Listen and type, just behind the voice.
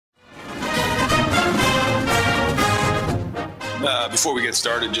Before we get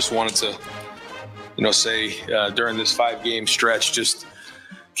started, just wanted to, say during this 5-game stretch, just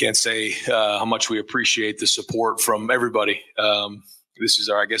can't say how much we appreciate the support from everybody. This is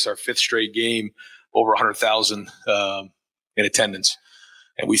our 5th straight game, over 100,000 in attendance,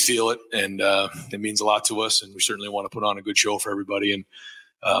 and we feel it, and it means a lot to us. And we certainly want to put on a good show for everybody,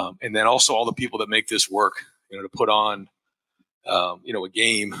 and then also all the people that make this work. To put on, a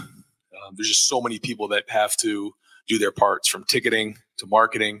game. There's just so many people that have to do their parts, from ticketing to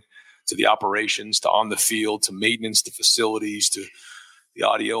marketing to the operations to on the field to maintenance to facilities to the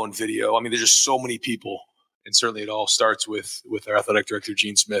audio and video. I mean, there's just so many people, and certainly it all starts with our athletic director,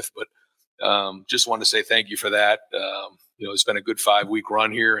 Gene Smith. But just wanted to say thank you for that. It's been a good 5-week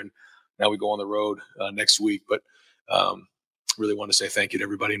run here, and now we go on the road next week. But really want to say thank you to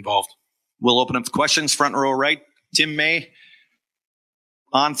everybody involved. We'll open up the questions. Front row right, Tim May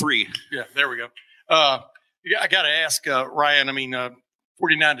on 3. Yeah, there we go. I got to ask Ryan. I mean,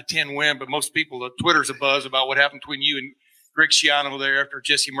 49-10 win, but most people, Twitter's a buzz about what happened between you and Greg Schiano there after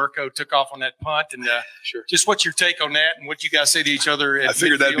Jesse Mirko took off on that punt. And sure. Just what's your take on that, and what you guys say to each other? I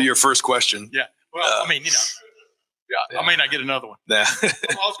figured that'd be your first question. Yeah. Well, I may not get another one. Nah. I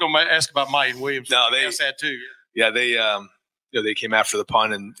was going to ask about Mike and Williams. No, they asked that too. Yeah, they came after the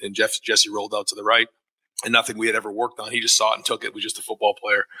punt, and Jesse rolled out to the right, and nothing we had ever worked on. He just saw it and took it. He was just a football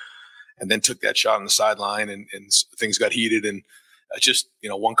player, and then took that shot on the sideline, and things got heated, and just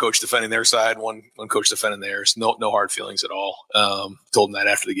one coach defending their side, one coach defending theirs. No hard feelings at all. Told him that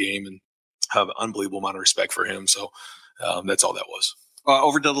after the game, and have an unbelievable amount of respect for him. So that's all that was.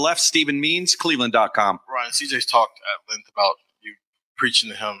 Over to the left, Stephen Means, Cleveland.com. Ryan, CJ's talked at length about you preaching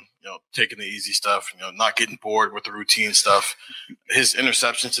to him, taking the easy stuff, not getting bored with the routine stuff. His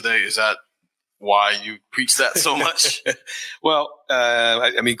interception today, is that why you preach that so much? Well,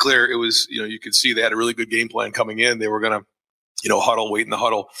 clear. It was, you could see they had a really good game plan coming in. They were going to, huddle, wait in the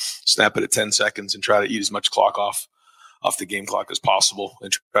huddle, snap it at 10 seconds and try to eat as much clock off the game clock as possible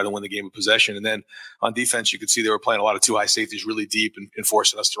and try to win the game of possession. And then on defense, you could see they were playing a lot of 2 high safeties really deep and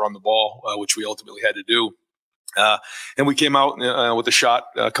forcing us to run the ball, which we ultimately had to do. And we came out with a shot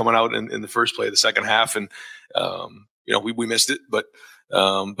coming out in the first play of the second half. And, we missed it, but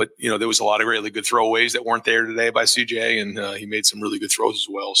there was a lot of really good throwaways that weren't there today by CJ, and he made some really good throws as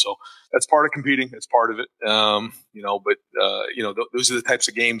well. So that's part of competing. That's part of it. Those are the types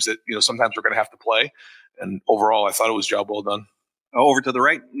of games that, sometimes we're going to have to play. And overall, I thought it was a job well done. Over to the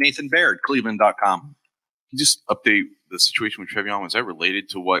right, Nathan Baird, Cleveland.com. Can you just update the situation with Trevion? Was that related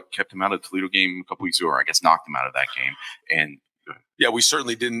to what kept him out of the Toledo game a couple weeks ago, or I guess knocked him out of that game? And yeah, we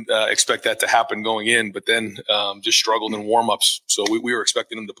certainly didn't expect that to happen going in, but then just struggled in warm-ups. So we were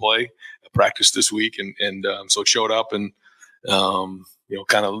expecting him to play practice this week, and so it showed up and,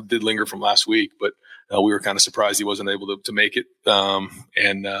 kind of did linger from last week. But we were kind of surprised he wasn't able to make it.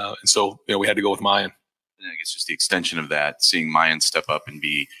 And so we had to go with Mayan. And I guess just the extension of that, seeing Mayan step up and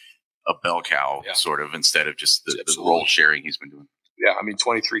be a bell cow sort of instead of just the role sharing he's been doing. Yeah,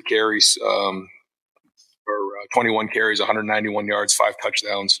 23 carries or 21 carries, 191 yards, 5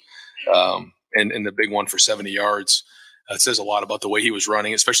 touchdowns, and the big one for 70 yards. It says a lot about the way he was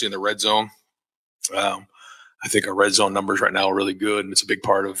running, especially in the red zone. I think our red zone numbers right now are really good, and it's a big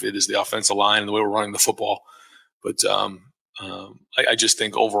part of it is the offensive line and the way we're running the football. But I just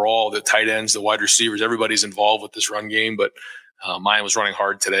think overall the tight ends, the wide receivers, everybody's involved with this run game. But Mayan was running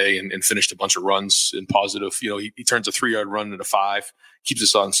hard today and finished a bunch of runs in positive. He turns a 3-yard run into 5, keeps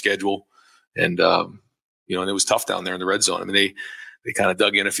us on schedule. And, and it was tough down there in the red zone. They kind of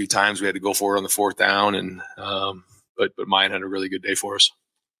dug in a few times. We had to go for it on the 4th down. And but Mayan had a really good day for us.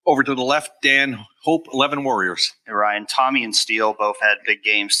 Over to the left, Dan Hope, 11 Warriors. Hey, Ryan, Tommy and Steele both had big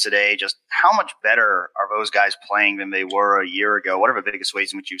games today. Just how much better are those guys playing than they were a year ago? What are the biggest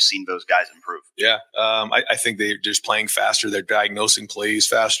ways in which you've seen those guys improve? Yeah, I think they're just playing faster. They're diagnosing plays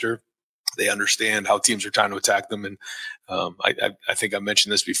faster. They understand how teams are trying to attack them. And I think I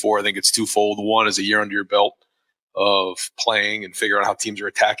mentioned this before. I think it's twofold. One is a year under your belt of playing and figuring out how teams are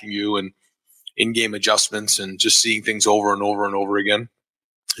attacking you and in-game adjustments and just seeing things over and over and over again.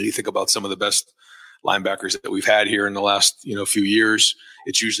 And you think about some of the best linebackers that we've had here in the last few years.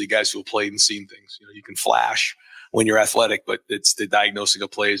 It's usually guys who have played and seen things. You can flash when you're athletic, but it's the diagnosing of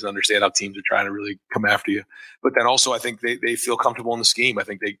plays and understand how teams are trying to really come after you. But then also I think they feel comfortable in the scheme. I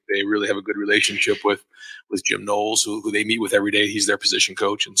think they really have a good relationship with Jim Knowles, who they meet with every day. He's their position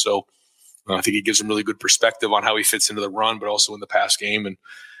coach. And so I think he gives them really good perspective on how he fits into the run, but also in the pass game. And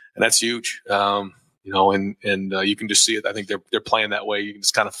that's huge. You can just see it. I think they're playing that way. You can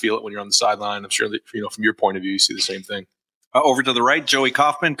just kind of feel it when you're on the sideline. I'm sure that, from your point of view, you see the same thing. Over to the right, Joey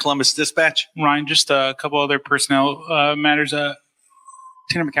Kaufman, Columbus Dispatch. Ryan, just a couple other personnel matters.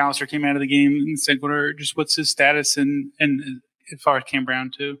 Tanner McAllister came out of the game in the second quarter. Just what's his status and as far as Cam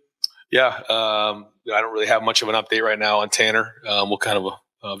Brown too? Yeah, I don't really have much of an update right now on Tanner. We'll kind of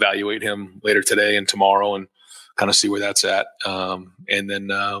evaluate him later today and tomorrow and kind of see where that's at. And then,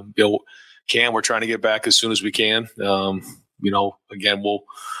 Cam, we're trying to get back as soon as we can. Again,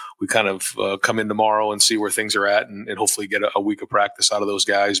 we kind of come in tomorrow and see where things are at and hopefully get a week of practice out of those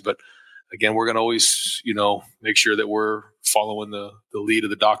guys. But again, we're going to always, make sure that we're following the lead of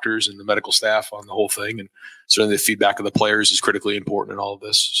the doctors and the medical staff on the whole thing. And certainly the feedback of the players is critically important in all of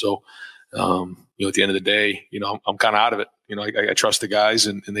this. So, at the end of the day, I'm kind of out of it. I trust the guys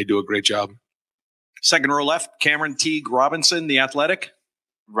and they do a great job. Second row left, Cameron Teague Robinson, the Athletic.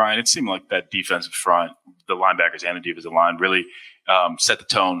 Ryan, it seemed like that defensive front, the linebackers and the defensive line really set the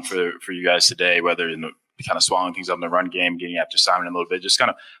tone for you guys today, whether in the kind of swallowing things up in the run game, getting after Simon a little bit. Just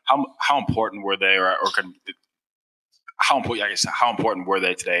kind of how important were they how important were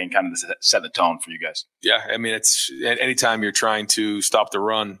they today and kind of set the tone for you guys? Yeah, I mean, it's anytime you're trying to stop the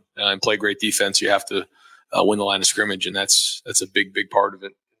run and play great defense, you have to win the line of scrimmage, and that's a big part of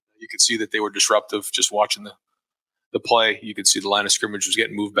it. You could see that they were disruptive just watching the play. You could see the line of scrimmage was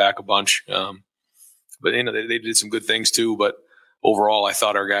getting moved back a bunch. But they did some good things too. But overall, I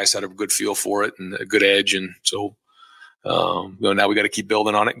thought our guys had a good feel for it and a good edge. And so, now we got to keep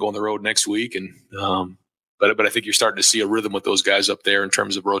building on it and go on the road next week. And but I think you're starting to see a rhythm with those guys up there in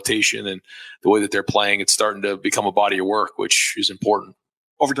terms of rotation and the way that they're playing. It's starting to become a body of work, which is important.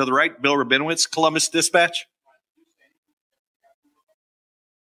 Over to the right, Bill Rabinowitz, Columbus Dispatch.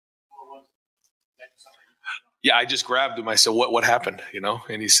 Yeah, I just grabbed him. I said, what happened?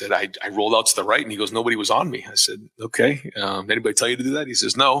 And he said, I rolled out to the right, and he goes, nobody was on me. I said, okay. Anybody tell you to do that? He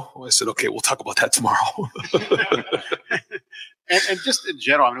says, no. I said, okay, we'll talk about that tomorrow. and just in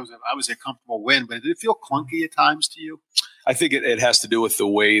general, I mean, I was a comfortable win, but did it feel clunky at times to you? I think it has to do with the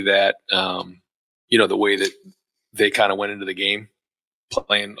way that, the way that they kind of went into the game,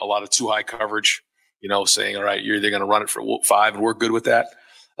 playing a lot of too high coverage, saying, all right, you're either going to run it for 5 and we're good with that.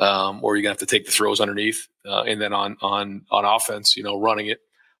 Or you're going to have to take the throws underneath. And then on offense, running it,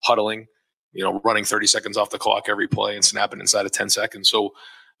 huddling, running 30 seconds off the clock every play and snapping inside of 10 seconds. So,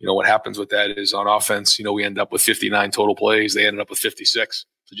 what happens with that is on offense, we end up with 59 total plays. They ended up with 56.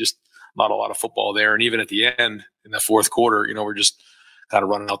 So just not a lot of football there. And even at the end in the fourth quarter, we're just kind of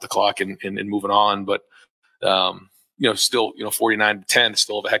running out the clock and moving on. But, still, 49-10,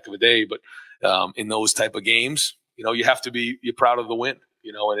 still have a heck of a day. But in those type of games, you have to you're proud of the win.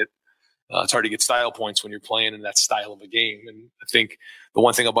 And it's hard to get style points when you're playing in that style of a game. And I think the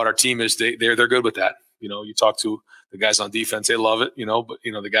one thing about our team is they're good with that. You talk to the guys on defense, they love it, but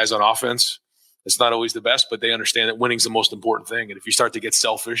the guys on offense, it's not always the best, but they understand that winning's the most important thing. And if you start to get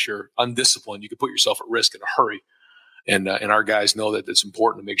selfish or undisciplined, you can put yourself at risk in a hurry. And our guys know that it's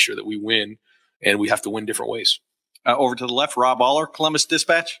important to make sure that we win, and we have to win different ways. Over to the left, Rob Aller, Columbus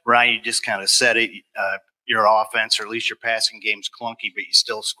Dispatch. Ryan, you just kind of said it. Your offense, or at least your passing game's clunky, but you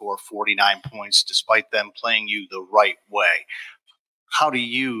still score 49 points despite them playing you the right way. How do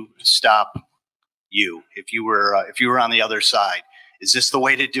you stop you if you were on the other side? Is this the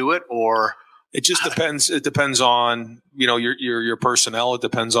way to do it, or it just depends? It depends on your personnel. It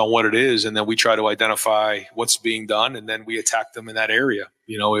depends on what it is, and then we try to identify what's being done, and then we attack them in that area.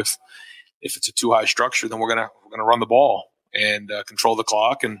 If it's a too high structure, then we're gonna run the ball and control the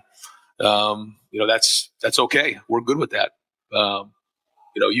clock and. That's okay. We're good with that.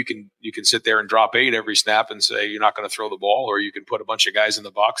 You can sit there and drop 8 every snap and say you're not going to throw the ball, or you can put a bunch of guys in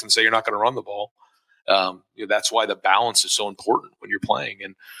the box and say you're not going to run the ball. That's why the balance is so important when you're playing.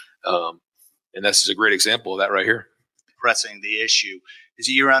 And this is a great example of that right here. Pressing the issue. Is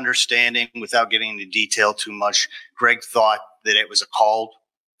it your understanding, without getting into detail too much, Greg thought that it was a called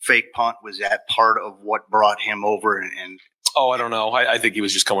fake punt? Was that part of what brought him over and Oh, I don't know. I think he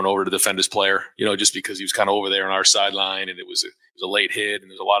was just coming over to defend his player, just because he was kind of over there on our sideline, and it was a late hit, and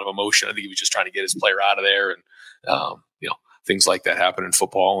there's a lot of emotion. I think he was just trying to get his player out of there, and things like that happen in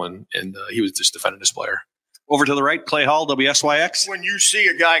football, and he was just defending his player. Over to the right, Clay Hall, WSYX. When you see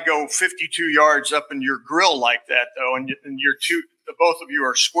a guy go 52 yards up in your grill like that, though, and both of you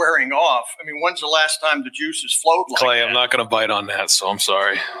are squaring off, I mean, when's the last time the juice has flowed like Clay, that? I'm not going to bite on that, so I'm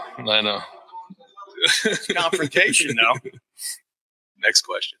sorry. I know. It's confrontation, though. Next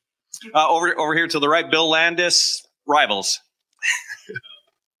question. Over here to the right, Bill Landis, Rivals.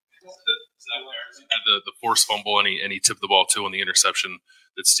 Had the forced fumble, and he tipped the ball too on the interception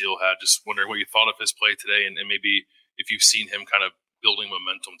that Steele had. Just wondering what you thought of his play today, and maybe if you've seen him kind of building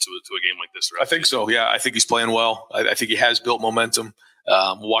momentum to a game like this. I think so. Yeah, I think he's playing well. I think he has built momentum.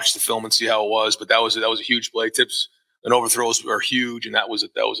 We'll watch the film and see how it was, but that was a huge play. Tips and overthrows are huge, and that was a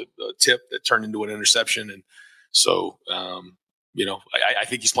tip that turned into an interception. And so, I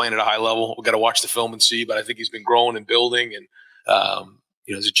think he's playing at a high level. We've got to watch the film and see, but I think he's been growing and building, and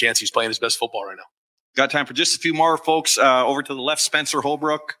there's a chance he's playing his best football right now. Got time for just a few more, folks. Over to the left, Spencer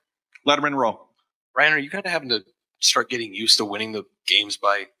Holbrook, Letterman Row. Ryan, are you kind of having to start getting used to winning the games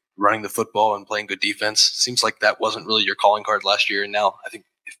by running the football and playing good defense? Seems like that wasn't really your calling card last year, and now I think,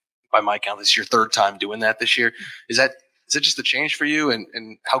 by my count, this is your third time doing that this year. Is it just a change for you,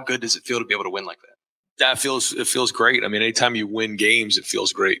 and how good does it feel to be able to win like that? Yeah, it feels great. I mean, anytime you win games, it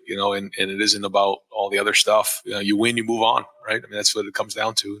feels great, and it isn't about all the other stuff. You win, you move on, right? I mean, that's what it comes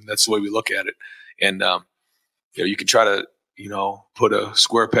down to, and that's the way we look at it. And you can try to put a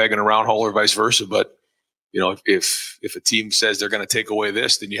square peg in a round hole or vice versa, but if a team says they're going to take away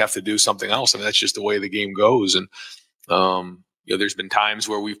this, then you have to do something else. I mean, that's just the way the game goes. And there's been times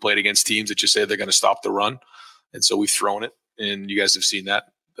where we've played against teams that just say they're going to stop the run, and so we've thrown it, and you guys have seen that,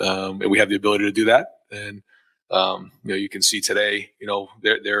 and we have the ability to do that. And you can see today,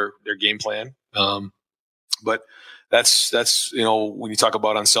 their game plan. But that's when you talk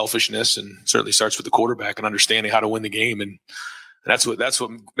about unselfishness, and certainly starts with the quarterback and understanding how to win the game, and that's what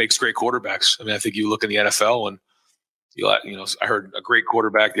makes great quarterbacks. I mean, I think you look in the NFL, and I heard a great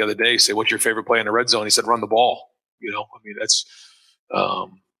quarterback the other day say, "What's your favorite play in the red zone?" He said, "Run the ball." I mean, that's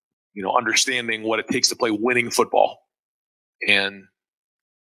understanding what it takes to play winning football, and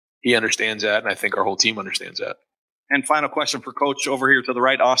he understands that, and I think our whole team understands that. And final question for Coach over here to the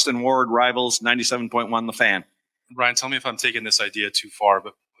right, Austin Ward, Rivals 97.1 The Fan. Brian, tell me if I'm taking this idea too far,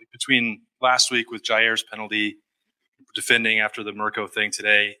 but between last week with Jair's penalty, defending after the Mirko thing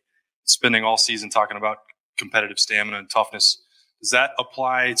today, spending all season talking about competitive stamina and toughness, does that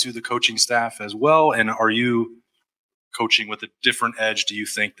apply to the coaching staff as well? And are you coaching with a different edge, do you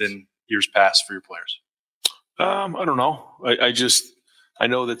think, than years past for your players? I don't know. I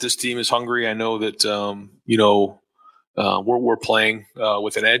know that this team is hungry. I know that we're playing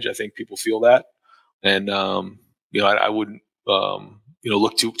with an edge. I think people feel that, and I wouldn't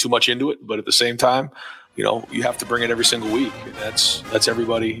look too much into it. But at the same time, you have to bring it every single week, and that's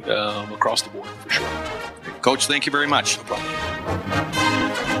everybody across the board for sure. Coach, thank you very much. No problem.